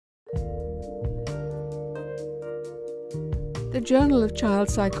the Journal of Child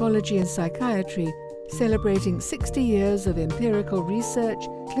Psychology and Psychiatry, celebrating 60 years of empirical research,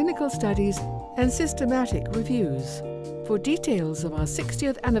 clinical studies, and systematic reviews. For details of our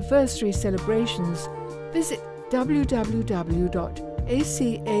 60th anniversary celebrations, visit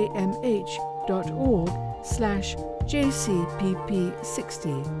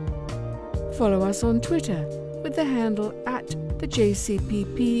www.acamh.org/JCPP60. Follow us on Twitter with the handle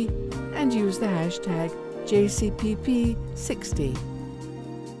 @thejcpp and use the hashtag JCPP60.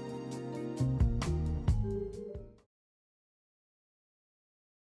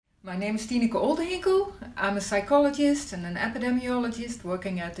 My name is Dr Oldehinkel. I'm a psychologist and an epidemiologist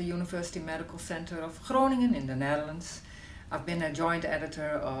working at the University Medical Center of Groningen in the Netherlands. I've been a joint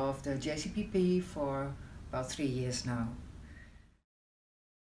editor of the JCPP for about 3 years now.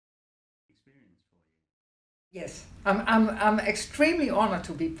 Yes, I'm extremely honored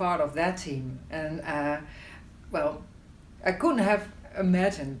to be part of that team, and well, I couldn't have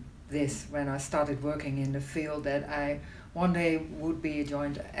imagined this when I started working in the field, that I one day would be a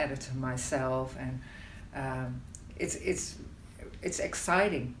joint editor myself, and it's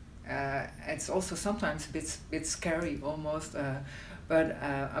exciting. It's also sometimes a bit scary almost, but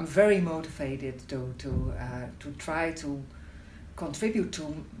I'm very motivated to try to contribute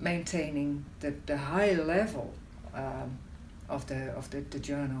to maintaining the high level of the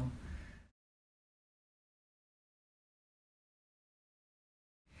journal.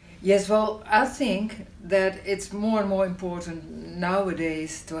 Yes, well, I think that it's more and more important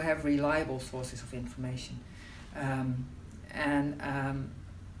nowadays to have reliable sources of information,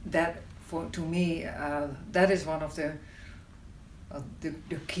 that to me that is one of the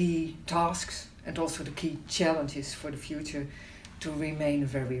key tasks and also the key challenges for the future, to remain a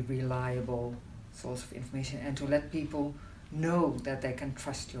very reliable source of information and to let people know that they can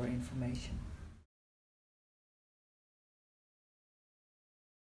trust your information.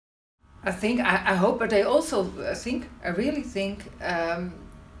 I hope, but I really think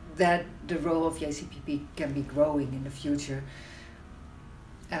that the role of JCPP can be growing in the future.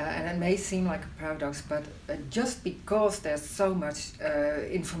 And it may seem like a paradox, but just because there's so much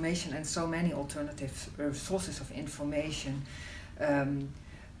information and so many alternative sources of information,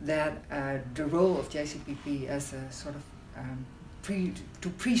 that the role of JCPP as a sort of to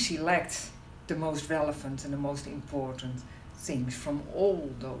pre-select the most relevant and the most important things from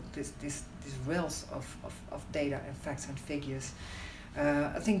all this wealth of data and facts and figures,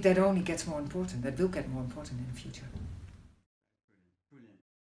 I think that only gets more important, that will get more important in the future.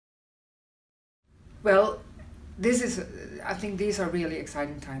 Well, I think these are really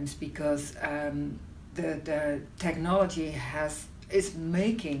exciting times, because the technology is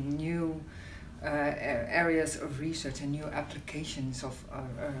making new areas of research and new applications of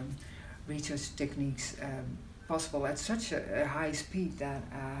research techniques possible at such a high speed that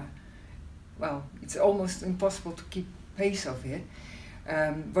well, it's almost impossible to keep pace of it.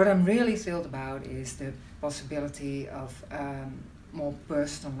 What I'm really thrilled about is the possibility of more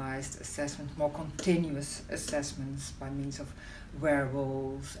personalized assessment, more continuous assessments by means of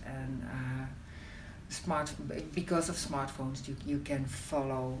wearables and because of smartphones, you can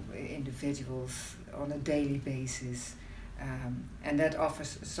follow individuals on a daily basis, and that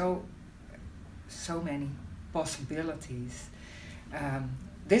offers so many possibilities.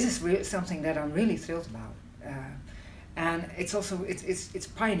 This is something that I'm really thrilled about, and it's also it's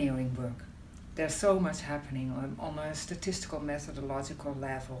pioneering work. There's so much happening on a statistical methodological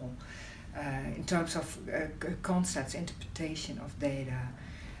level, in terms of concepts, interpretation of data.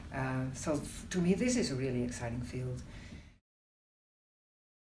 So to me, this is a really exciting field.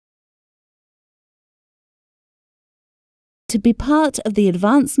 To be part of the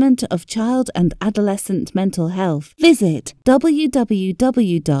advancement of child and adolescent mental health, visit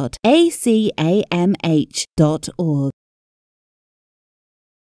www.acamh.org.